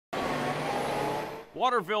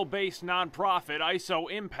Waterville-based nonprofit ISO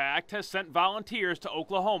Impact has sent volunteers to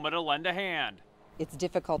Oklahoma to lend a hand. It's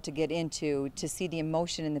difficult to get into, to see the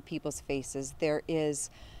emotion in the people's faces. There's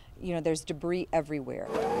debris everywhere.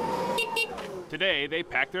 Today, they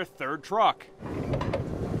packed their third truck.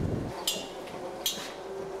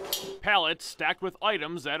 Pallets stacked with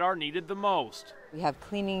items that are needed the most. We have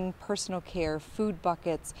cleaning, personal care, food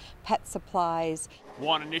buckets, pet supplies.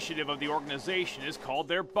 One initiative of the organization is called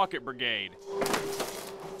their Bucket Brigade,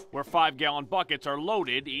 where 5-gallon buckets are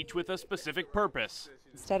loaded, each with a specific purpose.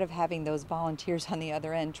 Instead of having those volunteers on the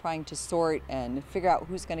other end trying to sort and figure out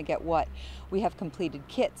who's going to get what, we have completed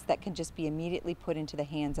kits that can just be immediately put into the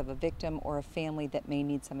hands of a victim or a family that may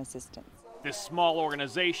need some assistance. This small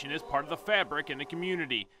organization is part of the fabric in the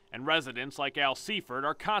community, and residents like Al Seaford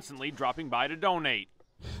are constantly dropping by to donate.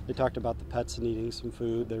 They talked about the pets needing some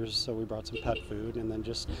food, so we brought some pet food, and then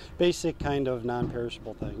just basic kind of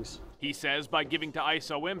non-perishable things. He says by giving to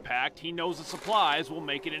ISO Impact, he knows the supplies will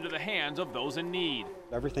make it into the hands of those in need.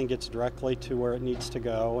 Everything gets directly to where it needs to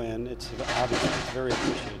go, and it's very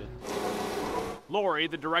appreciated. Lori,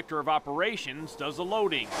 the director of operations, does the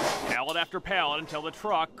loading, pallet after pallet, until the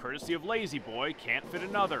truck, courtesy of Lazy Boy, can't fit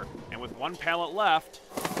another. And with one pallet left,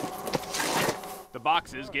 the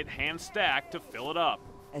boxes get hand stacked to fill it up.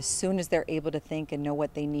 As soon as they're able to think and know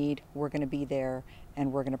what they need, we're going to be there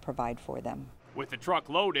and we're going to provide for them. With the truck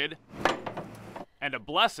loaded and a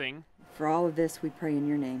blessing, for all of this, we pray in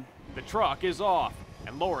your name. The truck is off,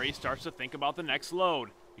 and Lori starts to think about the next load,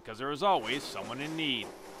 because there is always someone in need.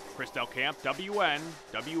 Chris Delcamp,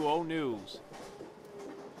 WNWO News.